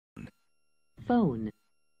phone.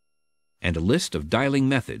 And a list of dialing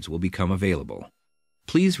methods will become available.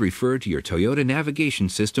 Please refer to your Toyota Navigation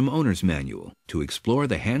System Owner's Manual to explore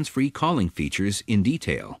the hands-free calling features in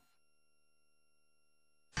detail.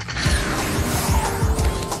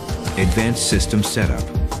 Advanced System Setup.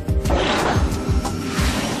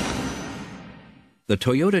 The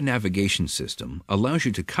Toyota Navigation System allows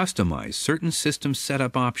you to customize certain system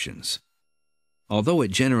setup options. Although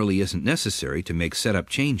it generally isn't necessary to make setup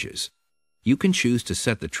changes, you can choose to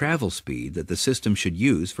set the travel speed that the system should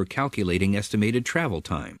use for calculating estimated travel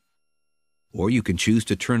time. Or you can choose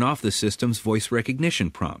to turn off the system's voice recognition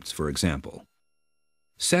prompts, for example.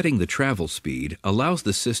 Setting the travel speed allows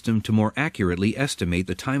the system to more accurately estimate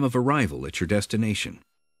the time of arrival at your destination,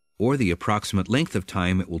 or the approximate length of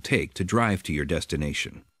time it will take to drive to your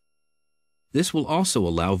destination. This will also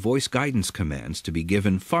allow voice guidance commands to be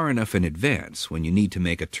given far enough in advance when you need to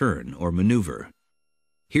make a turn or maneuver.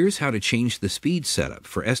 Here's how to change the speed setup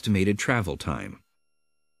for estimated travel time.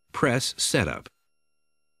 Press Setup.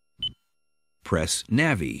 Press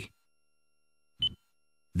Navi.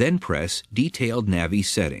 Then press Detailed Navi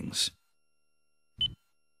Settings.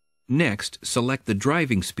 Next, select the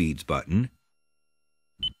Driving Speeds button,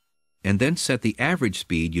 and then set the average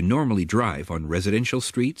speed you normally drive on residential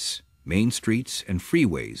streets, main streets, and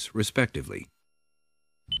freeways, respectively.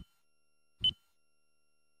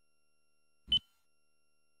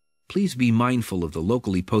 Please be mindful of the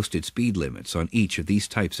locally posted speed limits on each of these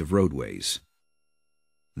types of roadways.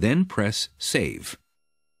 Then press Save.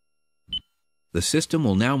 The system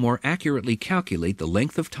will now more accurately calculate the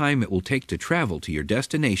length of time it will take to travel to your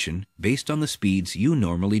destination based on the speeds you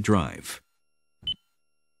normally drive.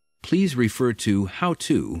 Please refer to How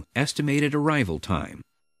To Estimated Arrival Time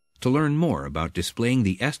to learn more about displaying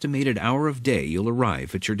the estimated hour of day you'll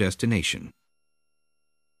arrive at your destination.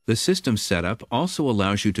 The system setup also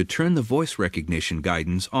allows you to turn the voice recognition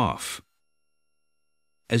guidance off.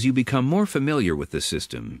 As you become more familiar with the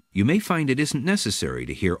system, you may find it isn't necessary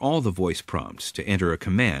to hear all the voice prompts to enter a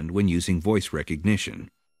command when using voice recognition.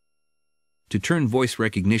 To turn voice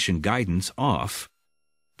recognition guidance off,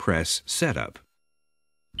 press Setup.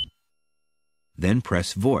 Then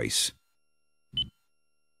press Voice.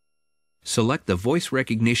 Select the Voice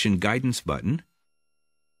Recognition Guidance button,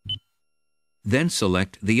 then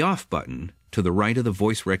select the Off button to the right of the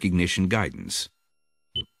Voice Recognition Guidance.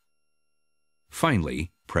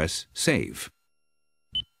 Finally, press Save.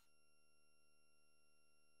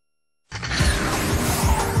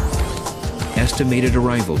 Estimated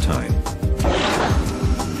arrival time.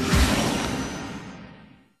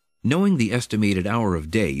 Knowing the estimated hour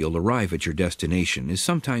of day you'll arrive at your destination is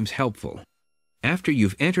sometimes helpful. After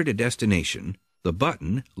you've entered a destination, the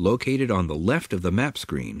button, located on the left of the map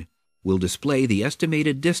screen, will display the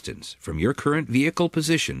estimated distance from your current vehicle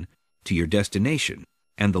position to your destination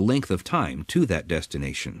and the length of time to that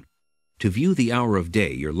destination. To view the hour of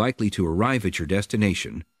day you're likely to arrive at your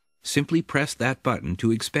destination, simply press that button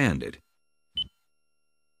to expand it.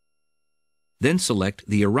 Then select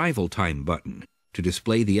the Arrival Time button to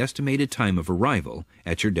display the estimated time of arrival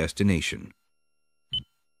at your destination.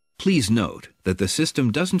 Please note that the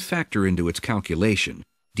system doesn't factor into its calculation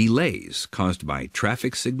delays caused by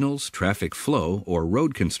traffic signals, traffic flow, or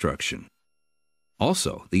road construction.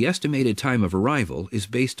 Also, the estimated time of arrival is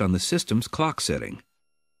based on the system's clock setting.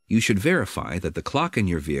 You should verify that the clock in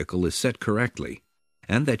your vehicle is set correctly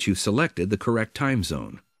and that you've selected the correct time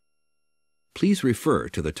zone. Please refer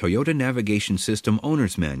to the Toyota Navigation System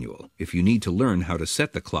Owner's Manual if you need to learn how to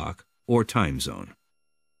set the clock or time zone.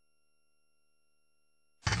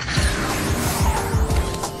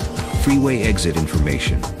 Freeway exit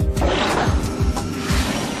information.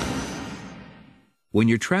 When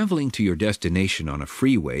you're traveling to your destination on a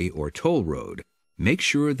freeway or toll road, make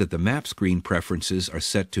sure that the map screen preferences are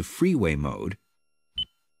set to freeway mode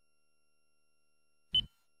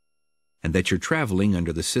and that you're traveling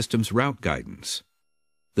under the system's route guidance.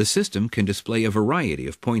 The system can display a variety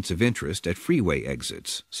of points of interest at freeway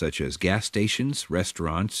exits, such as gas stations,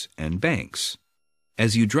 restaurants, and banks.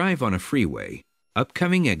 As you drive on a freeway,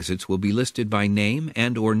 upcoming exits will be listed by name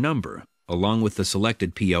and/or number, along with the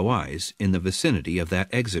selected POIs in the vicinity of that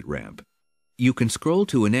exit ramp. You can scroll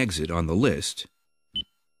to an exit on the list,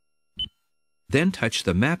 then touch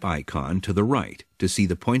the map icon to the right to see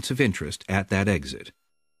the points of interest at that exit.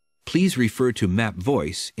 Please refer to Map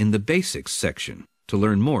Voice in the Basics section to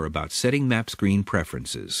learn more about setting map screen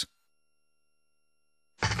preferences.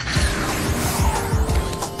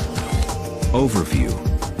 Overview.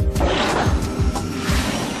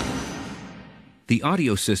 The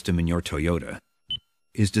audio system in your Toyota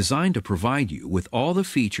is designed to provide you with all the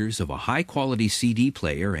features of a high-quality CD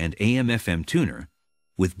player and AM/FM tuner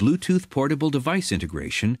with Bluetooth portable device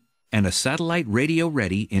integration and a satellite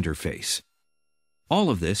radio-ready interface. All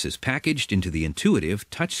of this is packaged into the intuitive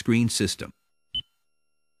touchscreen system.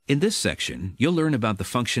 In this section, you'll learn about the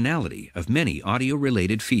functionality of many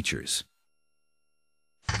audio-related features.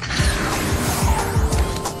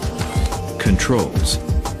 Controls.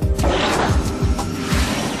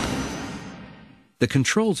 The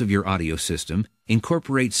controls of your audio system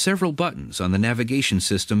incorporate several buttons on the navigation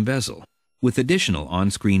system bezel, with additional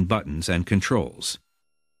on-screen buttons and controls.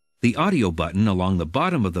 The audio button along the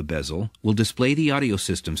bottom of the bezel will display the audio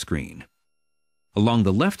system screen. Along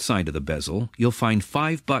the left side of the bezel, you'll find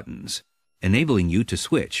 5 buttons, enabling you to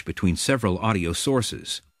switch between several audio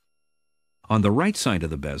sources. On the right side of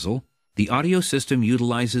the bezel, the audio system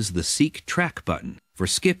utilizes the Seek Track button for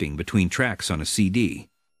skipping between tracks on a CD,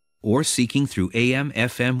 or seeking through AM,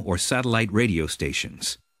 FM, or satellite radio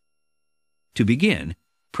stations. To begin,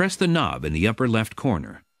 press the knob in the upper left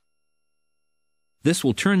corner. This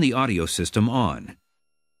will turn the audio system on.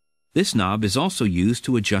 This knob is also used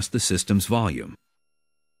to adjust the system's volume.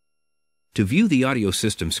 To view the audio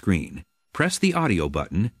system screen, press the audio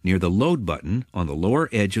button near the load button on the lower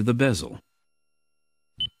edge of the bezel.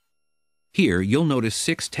 Here you'll notice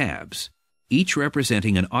 6 tabs, each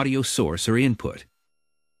representing an audio source or input.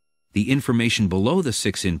 The information below the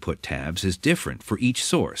 6 input tabs is different for each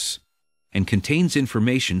source and contains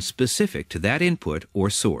information specific to that input or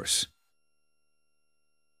source.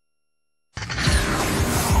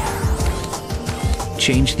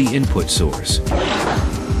 Change the input source.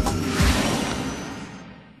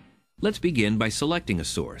 Let's begin by selecting a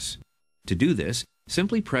source. To do this,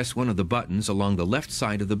 simply press one of the buttons along the left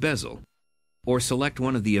side of the bezel, or select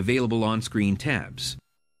one of the available on-screen tabs.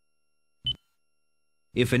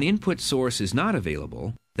 If an input source is not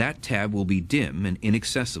available, that tab will be dim and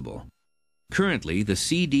inaccessible. Currently, the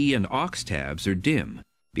CD and aux tabs are dim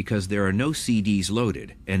because there are no CDs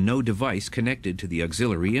loaded and no device connected to the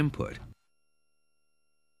auxiliary input.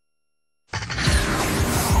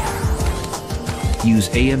 Use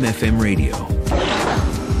AM/FM radio.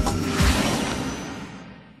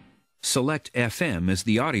 Select FM as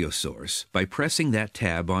the audio source by pressing that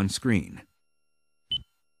tab on screen.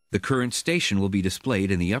 The current station will be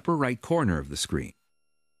displayed in the upper right corner of the screen.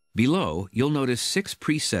 Below, you'll notice 6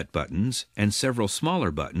 preset buttons and several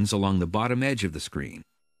smaller buttons along the bottom edge of the screen.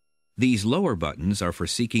 These lower buttons are for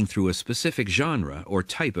seeking through a specific genre or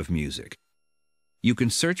type of music. You can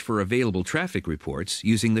search for available traffic reports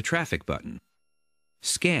using the traffic button,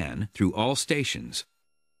 scan through all stations,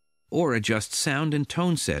 or adjust sound and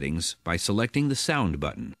tone settings by selecting the sound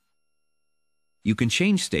button. You can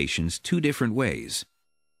change stations 2 different ways.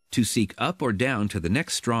 To seek up or down to the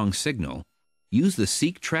next strong signal, use the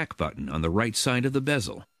Seek Track button on the right side of the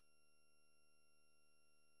bezel.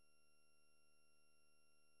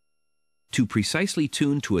 To precisely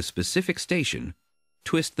tune to a specific station,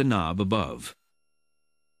 twist the knob above.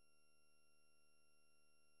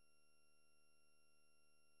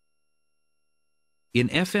 In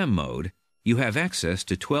FM mode, you have access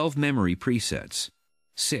to 12 memory presets,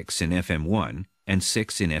 6 in FM1 and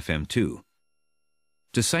 6 in FM2.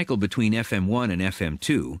 To cycle between FM1 and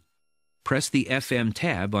FM2, press the FM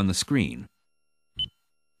tab on the screen,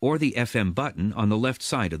 or the FM button on the left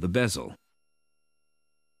side of the bezel.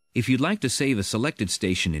 If you'd like to save a selected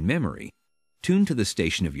station in memory, tune to the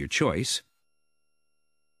station of your choice,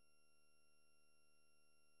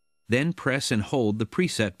 then press and hold the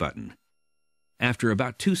preset button. After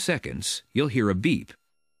about 2 seconds, you'll hear a beep,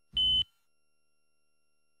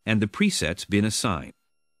 and the preset's been assigned.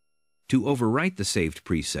 To overwrite the saved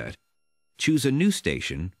preset, choose a new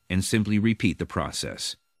station and simply repeat the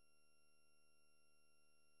process.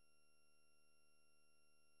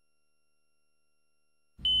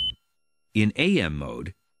 In AM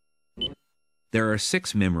mode, there are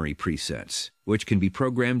 6 memory presets, which can be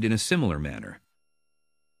programmed in a similar manner.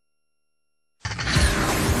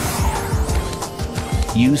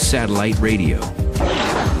 Use satellite radio.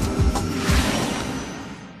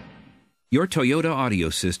 Your Toyota audio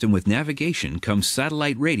system with navigation comes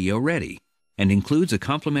satellite radio ready and includes a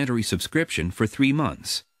complimentary subscription for 3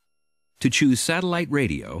 months. To choose satellite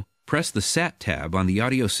radio, press the SAT tab on the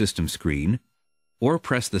audio system screen or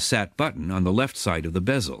press the SAT button on the left side of the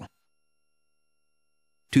bezel.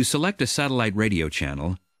 To select a satellite radio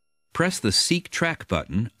channel, press the Seek Track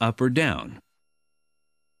button up or down.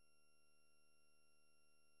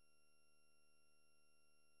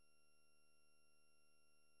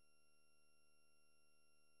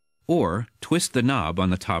 Or twist the knob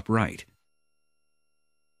on the top right.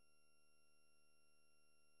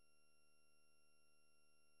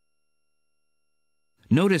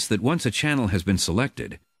 Notice that once a channel has been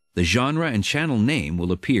selected, the genre and channel name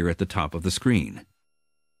will appear at the top of the screen.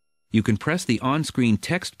 You can press the on-screen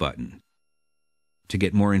text button to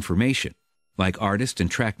get more information, like artist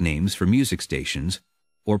and track names for music stations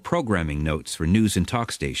or programming notes for news and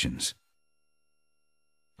talk stations.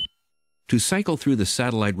 To cycle through the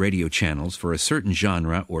satellite radio channels for a certain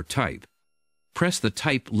genre or type, press the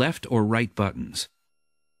Type left or right buttons.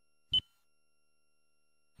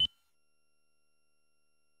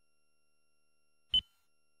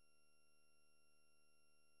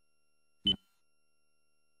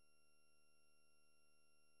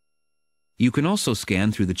 You can also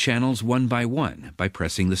scan through the channels one by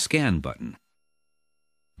pressing the Scan button.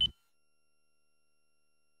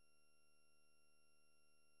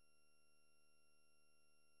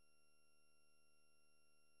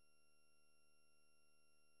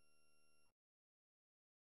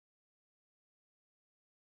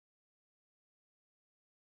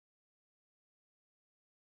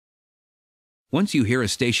 Once you hear a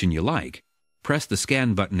station you like, press the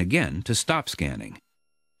Scan button again to stop scanning.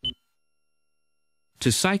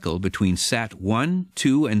 To cycle between SAT 1,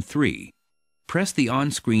 2, and 3, press the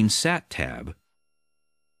on-screen SAT tab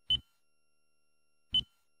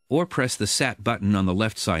or press the SAT button on the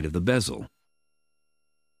left side of the bezel.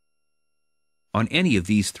 On any of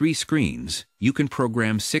these 3 screens, you can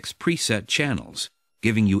program 6 preset channels,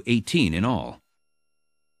 giving you 18 in all.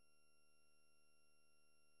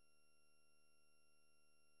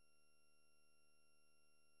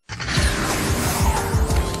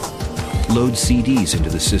 Load CDs into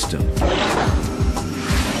the system.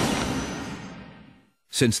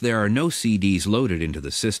 Since there are no CDs loaded into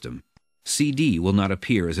the system, CD will not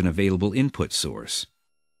appear as an available input source.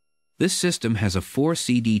 This system has a 4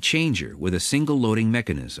 CD changer with a single loading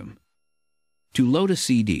mechanism. To load a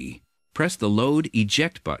CD, press the Load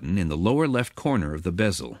Eject button in the lower left corner of the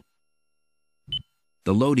bezel.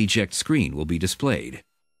 The Load Eject screen will be displayed.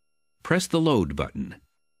 Press the Load button.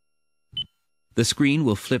 The screen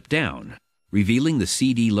will flip down, revealing the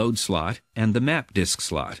CD load slot and the map disk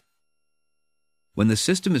slot. When the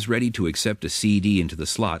system is ready to accept a CD into the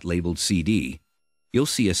slot labeled CD, you'll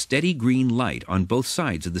see a steady green light on both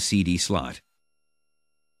sides of the CD slot.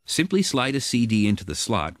 Simply slide a CD into the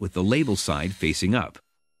slot with the label side facing up.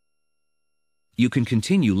 You can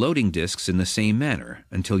continue loading discs in the same manner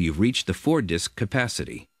until you've reached the 4-disc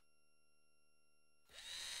capacity.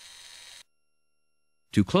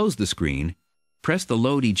 To close the screen, press the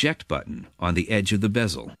Load Eject button on the edge of the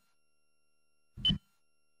bezel.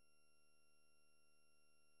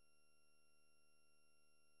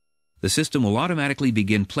 The system will automatically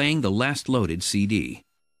begin playing the last loaded CD.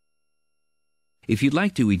 If you'd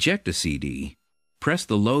like to eject a CD, press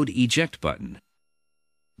the Load Eject button.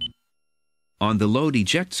 On the Load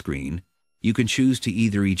Eject screen, you can choose to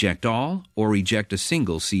either eject all or eject a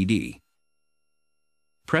single CD.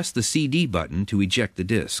 Press the CD button to eject the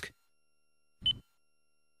disc.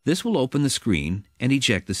 This will open the screen and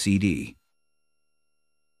eject the CD.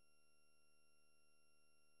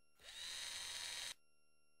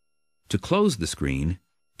 To close the screen,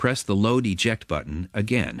 press the Load Eject button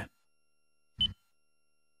again.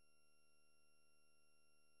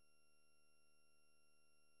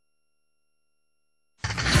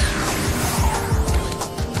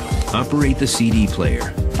 Operate the CD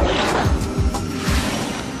player.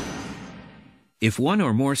 If one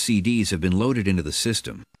or more CDs have been loaded into the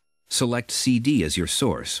system, select CD as your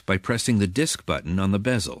source by pressing the Disc button on the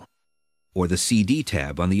bezel, or the CD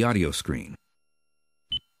tab on the audio screen.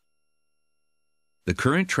 The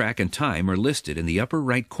current track and time are listed in the upper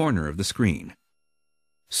right corner of the screen.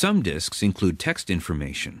 Some discs include text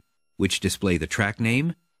information, which display the track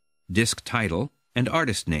name, disc title, and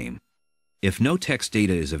artist name. If no text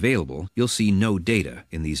data is available, you'll see no data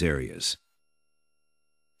in these areas.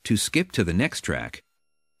 To skip to the next track,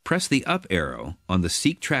 press the up arrow on the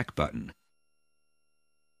Seek Track button.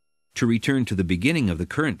 To return to the beginning of the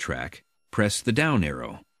current track, press the down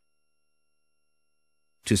arrow.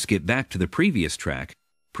 To skip back to the previous track,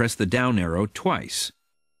 press the down arrow twice.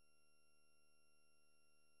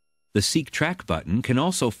 The Seek Track button can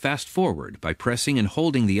also fast forward by pressing and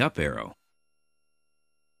holding the up arrow.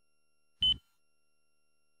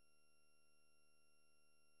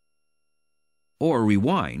 Or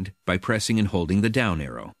rewind by pressing and holding the down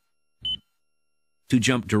arrow. To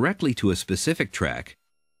jump directly to a specific track,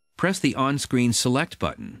 press the on-screen Select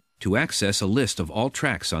button to access a list of all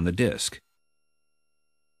tracks on the disc.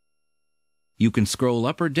 You can scroll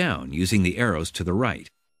up or down using the arrows to the right.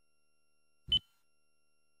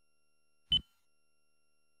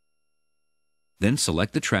 Then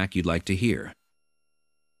select the track you'd like to hear.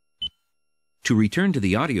 To return to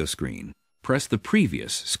the audio screen, press the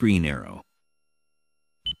previous screen arrow.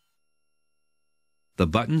 The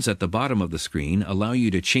buttons at the bottom of the screen allow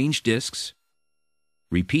you to change discs,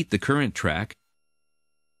 repeat the current track,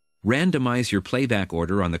 randomize your playback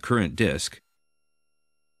order on the current disc,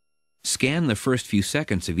 scan the first few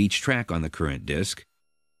seconds of each track on the current disc,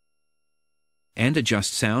 and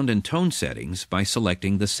adjust sound and tone settings by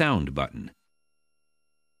selecting the Sound button.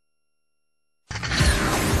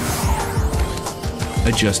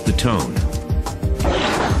 Adjust the tone.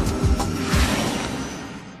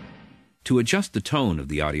 To adjust the tone of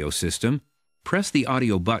the audio system, press the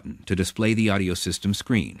Audio button to display the audio system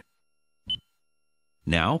screen.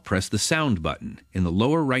 Now press the Sound button in the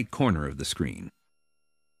lower right corner of the screen.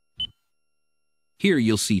 Here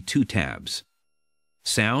you'll see two tabs,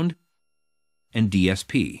 Sound and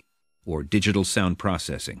DSP, or Digital Sound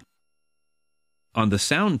Processing. On the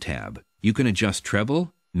Sound tab, you can adjust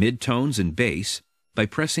treble, midtones, and bass by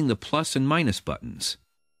pressing the plus and minus buttons.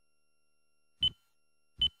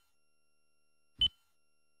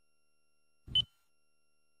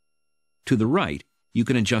 To the right, you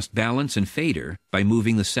can adjust balance and fader by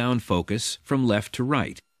moving the sound focus from left to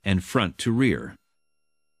right and front to rear.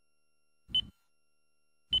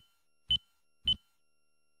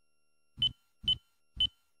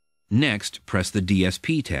 Next, press the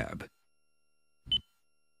DSP tab.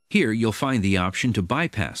 Here you'll find the option to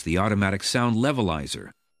bypass the automatic sound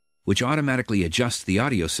levelizer, which automatically adjusts the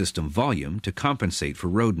audio system volume to compensate for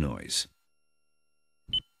road noise.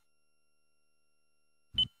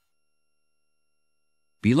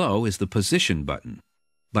 Below is the Position button.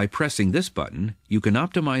 By pressing this button, you can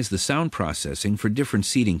optimize the sound processing for different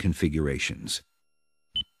seating configurations.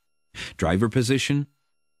 Driver position,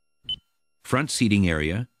 front seating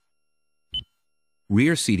area,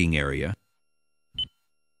 rear seating area,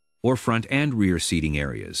 or front and rear seating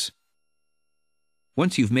areas.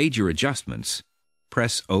 Once you've made your adjustments,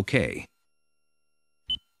 press OK.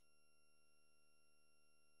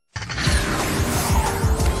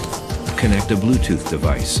 Connect a Bluetooth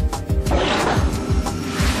device.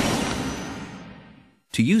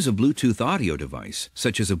 To use a Bluetooth audio device,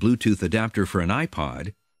 such as a Bluetooth adapter for an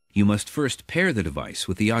iPod, you must first pair the device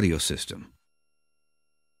with the audio system.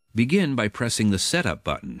 Begin by pressing the Setup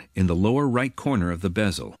button in the lower right corner of the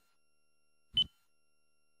bezel.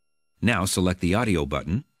 Now select the Audio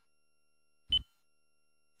button,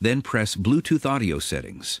 then press Bluetooth Audio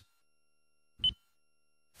Settings.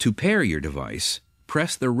 To pair your device,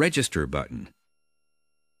 press the Register button.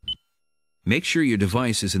 Make sure your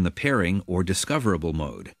device is in the pairing or discoverable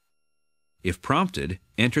mode. If prompted,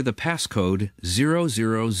 enter the passcode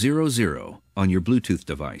 0000 on your Bluetooth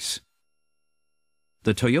device.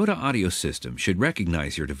 The Toyota audio system should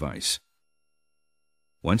recognize your device.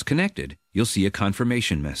 Once connected, you'll see a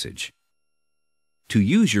confirmation message. To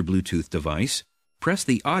use your Bluetooth device, press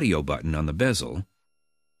the Audio button on the bezel,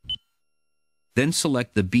 then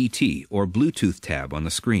select the BT or Bluetooth tab on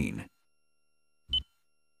the screen.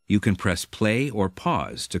 You can press play or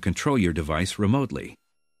pause to control your device remotely.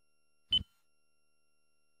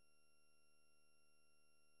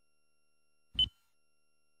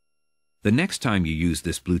 The next time you use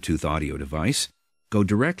this Bluetooth audio device, go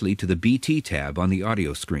directly to the BT tab on the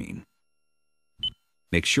audio screen.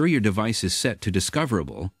 Make sure your device is set to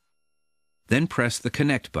discoverable, then press the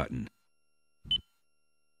Connect button.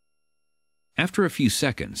 After a few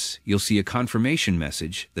seconds, you'll see a confirmation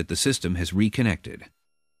message that the system has reconnected.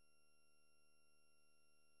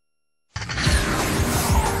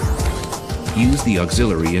 Use the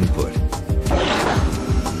auxiliary input.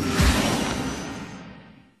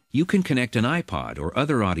 You can connect an iPod or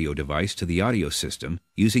other audio device to the audio system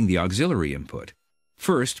using the auxiliary input.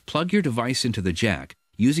 First, plug your device into the jack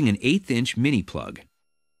using an 1/8" mini plug.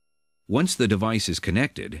 Once the device is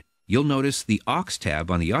connected, you'll notice the aux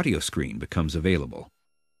tab on the audio screen becomes available.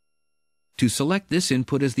 To select this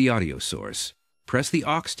input as the audio source, press the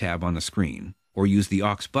aux tab on the screen or use the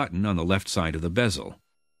aux button on the left side of the bezel.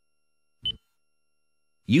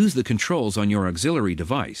 Use the controls on your auxiliary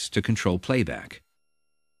device to control playback.